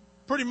Testament.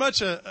 Pretty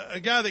much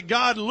a guy that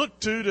God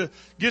looked to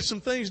get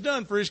some things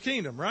done for his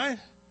kingdom, right?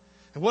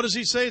 And what does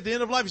he say at the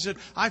end of life? He said,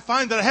 I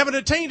find that I haven't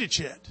attained it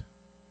yet.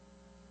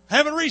 I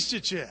haven't reached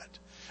it yet.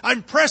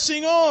 I'm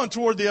pressing on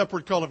toward the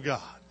upward call of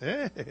God.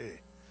 Hey.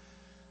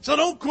 So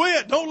don't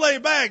quit. Don't lay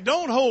back.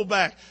 Don't hold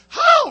back.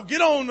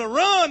 Get on the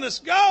run. Let's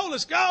go.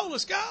 Let's go.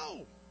 Let's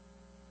go.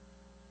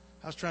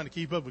 I was trying to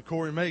keep up with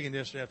Corey and Megan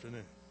yesterday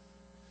afternoon.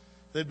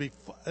 They'd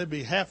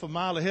be half a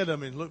mile ahead of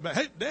me and look back.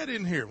 Hey, Dad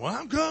isn't here. Well,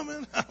 I'm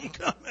coming. I'm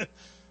coming.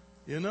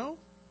 You know,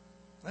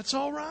 that's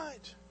all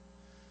right.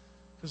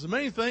 Because the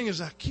main thing is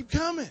I keep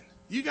coming.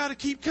 You got to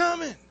keep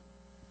coming.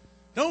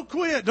 Don't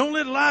quit. Don't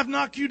let life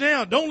knock you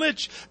down. Don't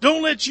let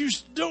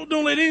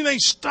anything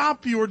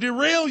stop you or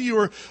derail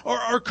you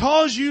or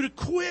cause you to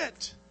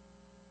quit.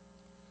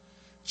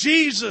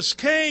 Jesus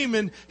came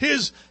and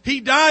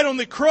he died on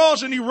the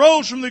cross and he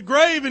rose from the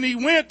grave and he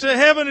went to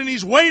heaven and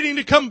he's waiting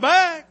to come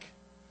back.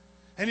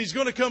 And he's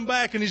going to come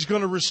back and he's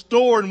going to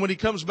restore. And when he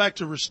comes back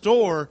to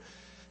restore,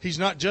 he's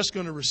not just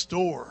going to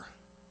restore.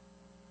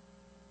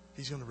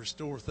 He's going to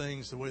restore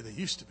things the way they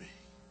used to be.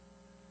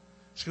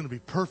 It's going to be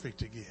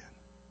perfect again.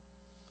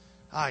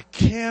 I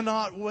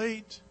cannot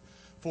wait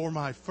for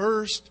my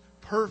first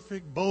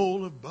perfect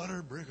bowl of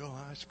butter brickle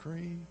ice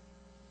cream.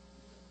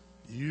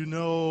 You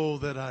know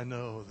that I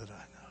know that I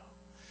know.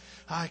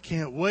 I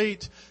can't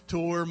wait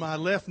till where my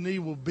left knee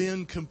will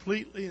bend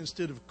completely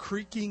instead of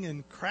creaking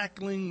and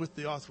crackling with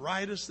the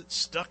arthritis that's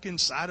stuck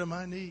inside of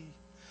my knee.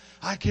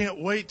 I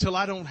can't wait till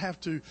I don't have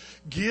to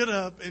get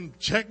up and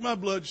check my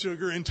blood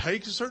sugar and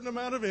take a certain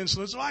amount of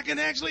insulin so I can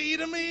actually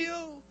eat a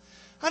meal.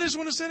 I just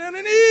want to sit down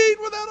and eat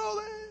without all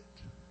that.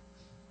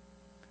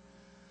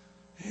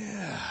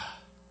 Yeah.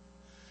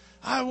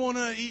 I want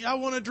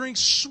to drink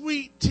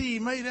sweet tea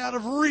made out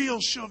of real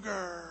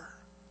sugar.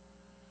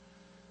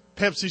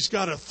 Pepsi's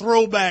got a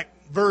throwback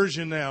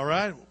version now,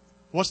 right?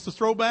 What's the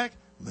throwback?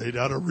 Made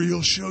out of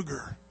real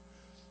sugar.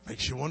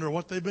 Makes you wonder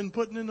what they've been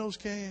putting in those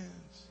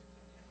cans.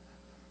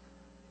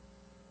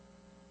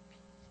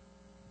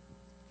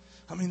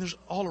 I mean, there's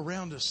all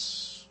around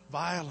us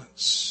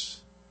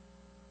violence,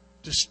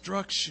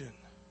 destruction,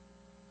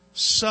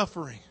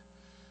 suffering.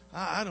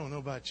 I don't know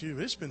about you,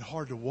 but it's been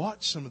hard to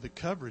watch some of the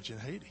coverage in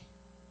Haiti.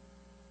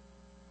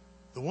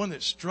 The one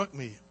that struck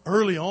me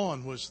early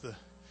on was the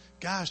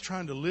guys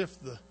trying to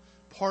lift the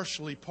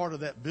partially part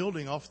of that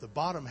building off the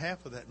bottom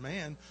half of that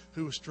man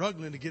who was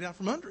struggling to get out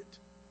from under it.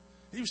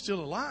 He was still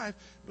alive,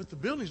 but the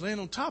building's laying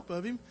on top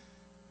of him.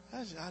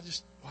 I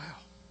just, wow.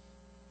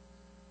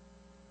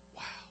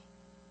 Wow.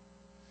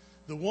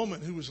 The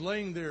woman who was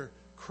laying there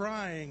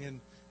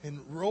crying and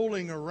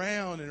rolling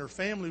around, and her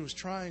family was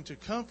trying to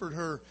comfort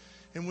her.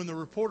 And when the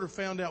reporter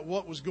found out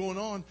what was going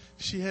on,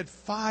 she had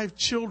 5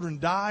 children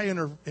die in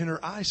her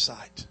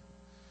eyesight.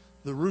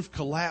 The roof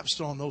collapsed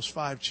on those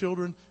 5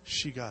 children.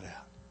 She got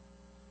out.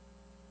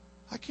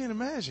 I can't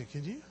imagine,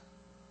 can you?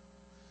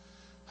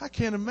 I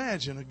can't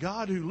imagine a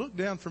God who looked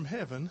down from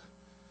heaven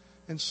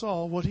and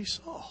saw what he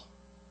saw.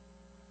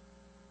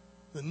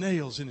 The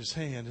nails in his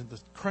hand and the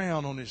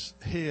crown on his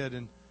head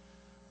and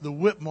the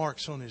whip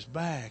marks on his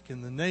back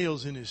and the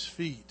nails in his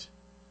feet.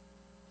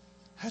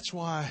 That's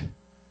why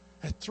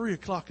at 3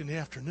 o'clock in the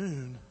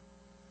afternoon,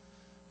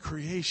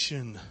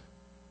 creation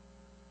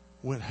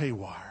went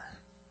haywire.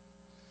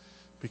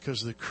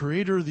 Because the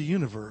creator of the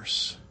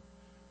universe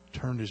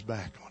turned his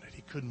back on it.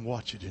 He couldn't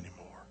watch it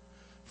anymore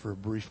for a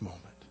brief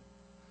moment.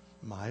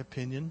 My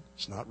opinion,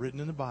 it's not written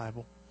in the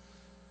Bible,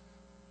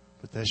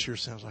 but that sure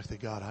sounds like the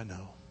God I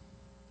know.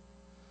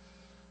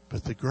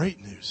 But the great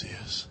news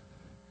is,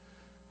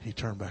 he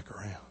turned back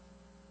around.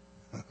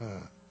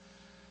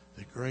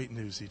 The great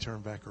news, he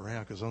turned back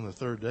around, because on the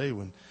third day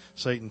when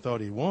Satan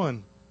thought he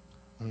won,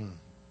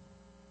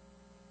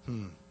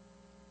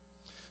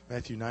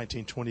 Matthew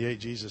 19:28,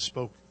 Jesus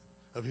spoke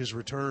of his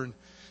return.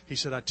 He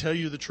said, I tell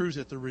you the truth,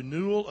 at the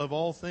renewal of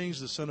all things,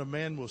 the Son of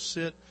Man will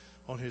sit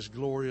on his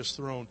glorious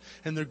throne.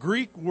 And the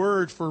Greek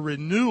word for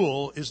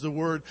renewal is the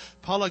word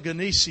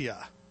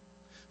palagenesia.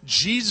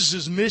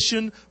 Jesus'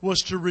 mission was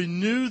to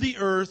renew the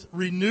earth,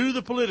 renew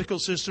the political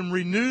system,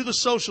 renew the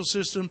social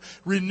system,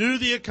 renew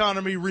the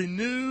economy,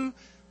 renew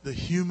the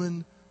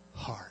human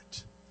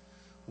heart.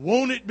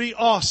 Won't it be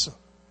awesome?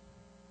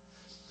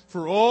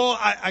 For all,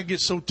 I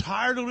get so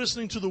tired of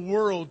listening to the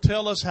world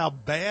tell us how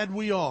bad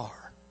we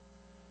are.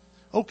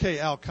 Okay,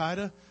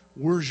 Al-Qaeda,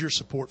 where's your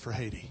support for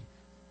Haiti?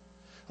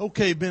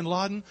 Okay, Bin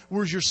Laden,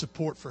 where's your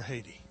support for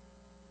Haiti?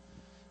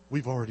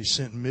 We've already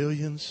sent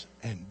millions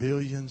and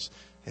billions,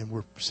 and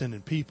we're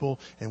sending people,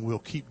 and we'll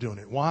keep doing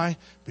it. Why?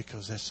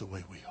 Because that's the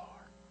way we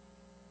are.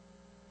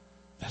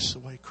 That's the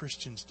way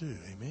Christians do.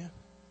 Amen?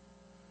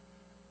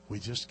 We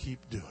just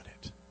keep doing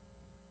it.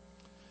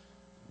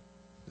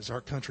 Does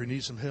our country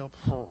need some help?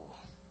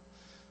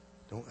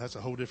 That's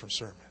a whole different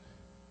sermon.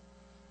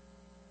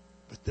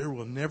 But there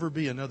will never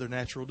be another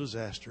natural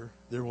disaster.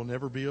 There will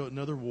never be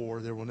another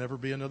war. There will never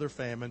be another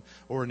famine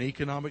or an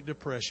economic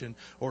depression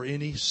or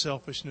any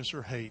selfishness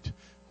or hate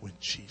when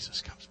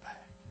Jesus comes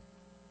back.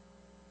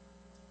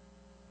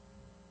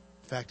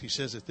 In fact, he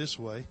says it this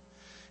way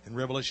in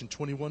Revelation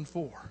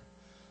 21:4.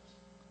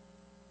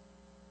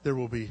 There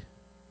will be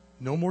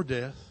no more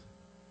death,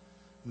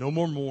 no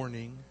more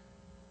mourning,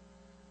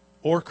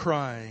 or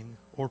crying,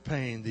 or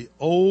pain. The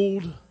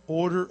old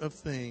order of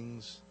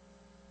things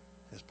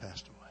has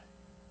passed away.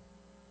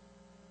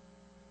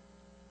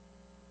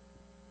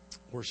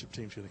 Worship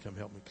team's going to come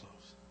help me close.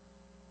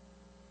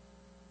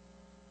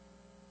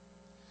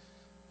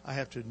 I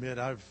have to admit,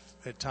 I've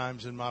at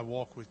times in my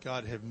walk with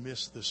God have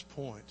missed this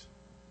point.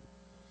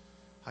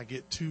 I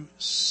get too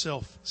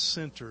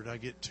self-centered. I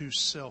get too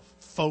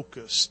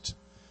self-focused.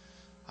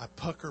 I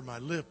pucker my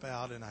lip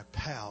out and I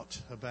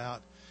pout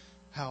about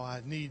how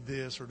I need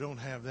this or don't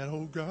have that.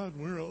 Oh, God,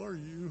 where are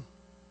you?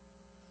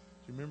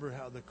 Do you remember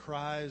how the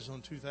cries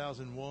on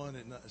 2001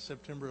 at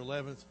September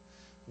 11th?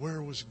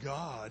 Where was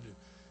God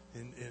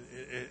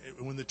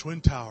when the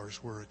Twin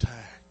Towers were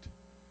attacked?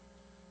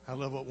 I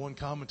love what one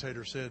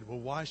commentator said. Well,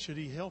 why should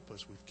he help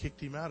us? We've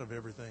kicked him out of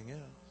everything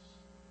else.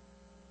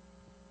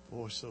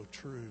 Boy, so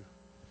true.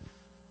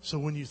 So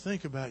when you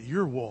think about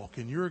your walk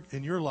and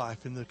your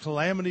life and the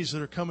calamities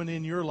that are coming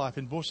in your life,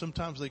 and boy,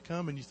 sometimes they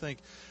come and you think,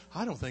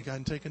 I don't think I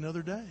can take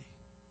another day.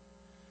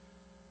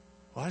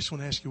 Well, I just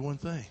want to ask you one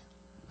thing.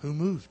 Who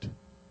moved?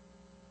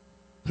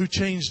 Who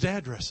changed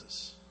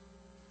addresses?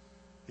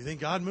 You think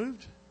God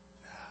moved?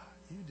 No,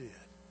 you did.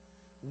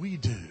 We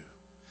do.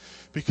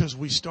 Because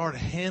we start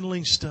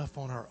handling stuff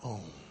on our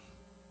own.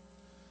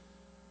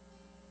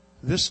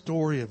 This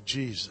story of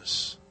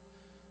Jesus,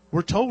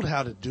 we're told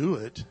how to do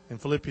it in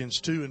Philippians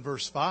 2 and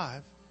verse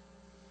 5.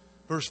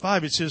 Verse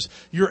 5, it says,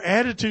 your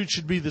attitude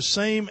should be the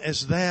same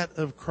as that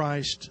of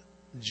Christ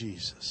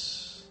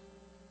Jesus.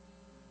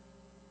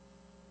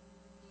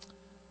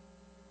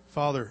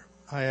 Father,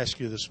 I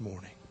ask you this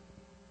morning.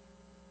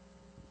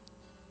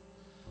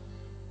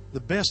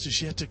 The best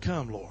is yet to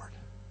come, Lord.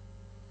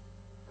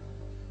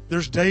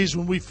 There's days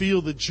when we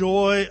feel the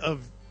joy of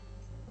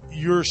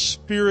your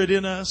Spirit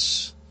in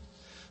us.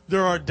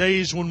 There are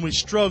days when we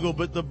struggle,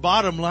 but the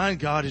bottom line,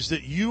 God, is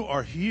that you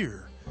are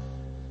here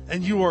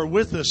and you are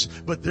with us.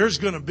 But there's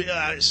going to be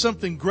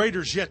something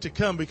greater is yet to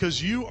come,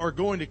 because you are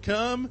going to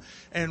come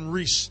and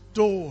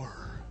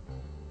restore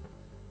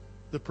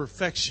the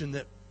perfection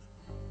that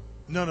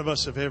none of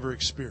us have ever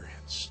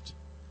experienced.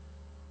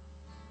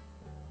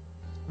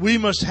 We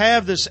must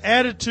have this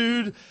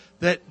attitude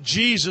that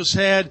Jesus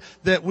had,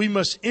 that we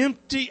must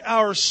empty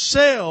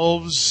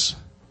ourselves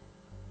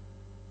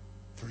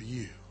for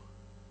you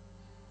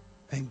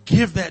and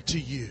give that to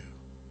you.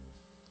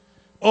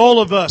 All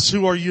of us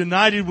who are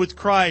united with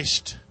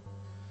Christ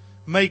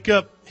make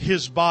up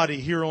His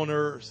body here on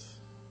earth.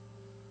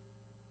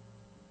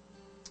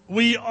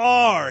 We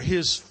are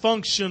His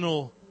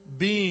functional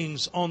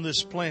beings on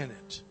this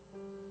planet.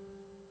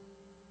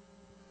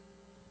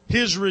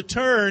 His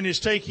return is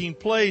taking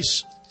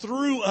place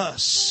through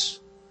us.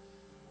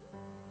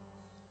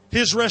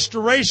 His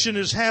restoration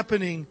is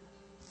happening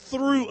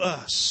through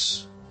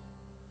us.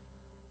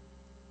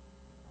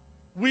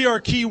 We are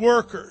key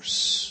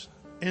workers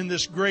in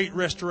this great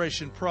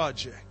restoration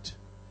project.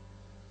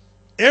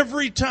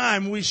 Every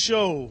time we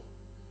show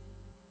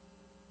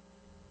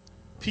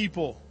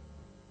people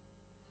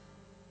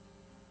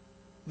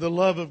the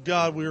love of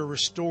God, we are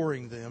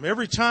restoring them.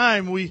 Every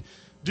time we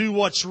do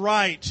what's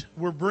right,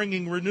 we're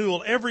bringing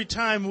renewal. Every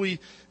time we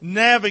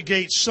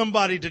navigate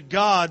somebody to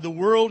God, the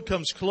world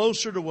comes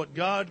closer to what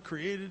God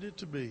created it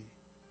to be.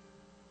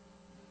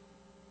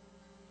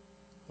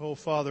 Oh,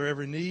 Father,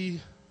 every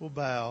knee will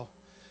bow,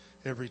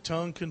 every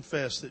tongue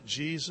confess that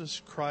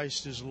Jesus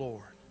Christ is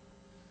Lord.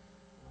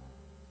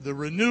 The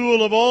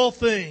renewal of all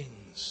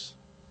things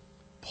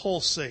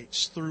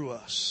pulsates through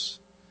us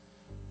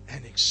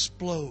and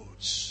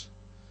explodes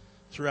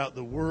throughout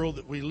the world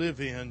that we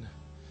live in,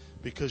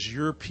 because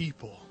your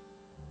people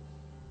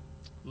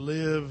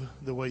live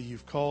the way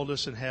you've called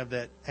us and have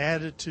that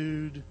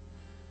attitude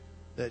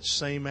that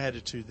same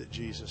attitude that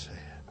Jesus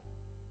had.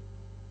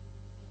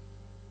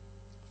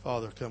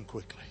 Father, come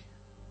quickly.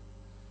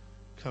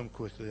 Come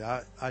quickly.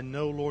 I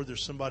know, Lord,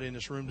 there's somebody in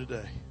this room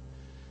today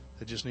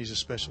that just needs a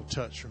special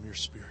touch from your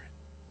Spirit.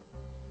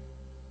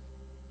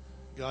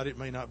 God, it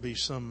may not be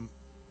some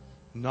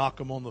knock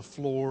them on the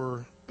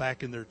floor,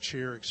 back in their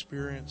chair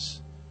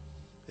experience.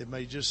 It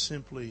may just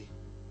simply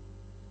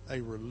a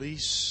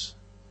release,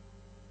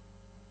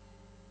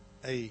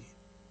 a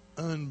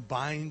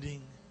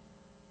unbinding.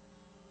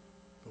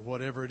 But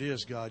whatever it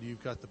is, God,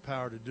 you've got the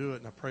power to do it,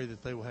 and I pray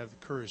that they will have the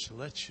courage to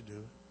let you do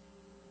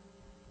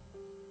it.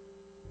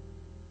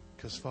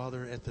 Because,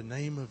 Father, at the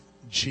name of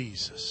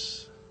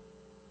Jesus,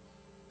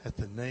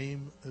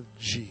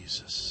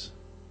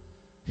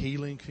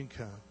 healing can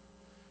come.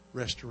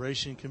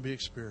 Restoration can be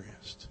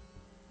experienced.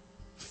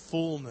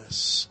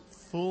 Fullness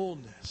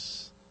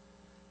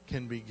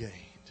can be gained.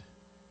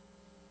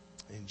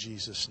 In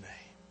Jesus' name.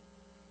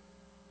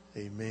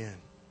 Amen.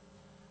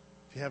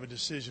 If you have a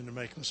decision to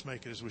make, let's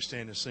make it as we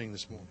stand and sing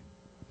this morning.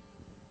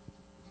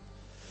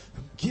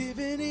 I'm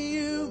giving to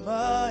you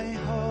my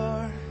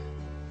heart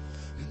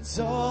and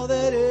all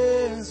that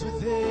is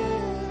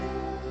within.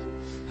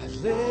 I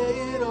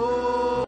lay it all